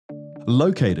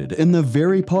Located in the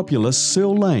very popular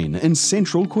Searle Lane in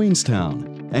central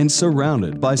Queenstown and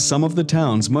surrounded by some of the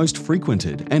town's most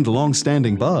frequented and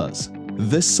long-standing bars,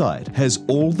 this site has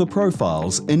all the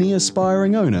profiles any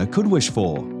aspiring owner could wish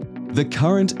for. The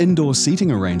current indoor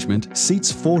seating arrangement seats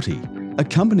 40.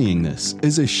 Accompanying this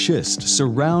is a schist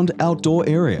surround outdoor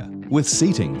area with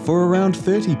seating for around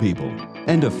 30 people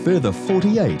and a further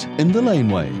 48 in the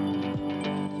laneway.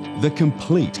 The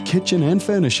complete kitchen and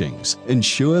furnishings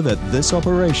ensure that this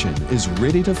operation is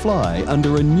ready to fly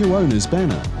under a new owner's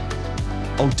banner.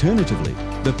 Alternatively,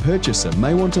 the purchaser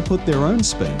may want to put their own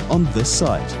spin on this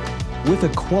site. With a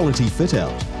quality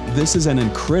fit-out, this is an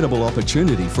incredible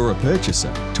opportunity for a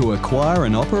purchaser to acquire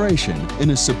an operation in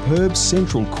a superb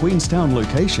central Queenstown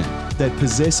location that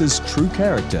possesses true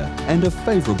character and a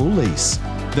favourable lease.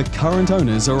 The current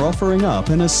owners are offering up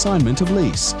an assignment of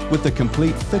lease with the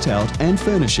complete fit-out and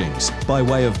furnishings by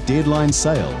way of deadline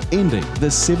sale ending the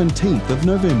 17th of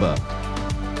November.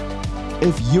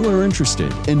 If you are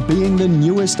interested in being the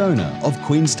newest owner of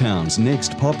Queenstown's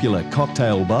next popular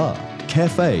cocktail bar,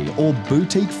 cafe or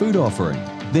boutique food offering,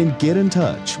 then get in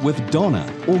touch with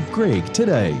Donna or Greig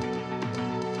today.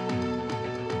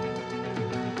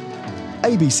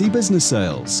 ABC Business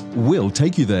Sales will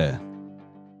take you there.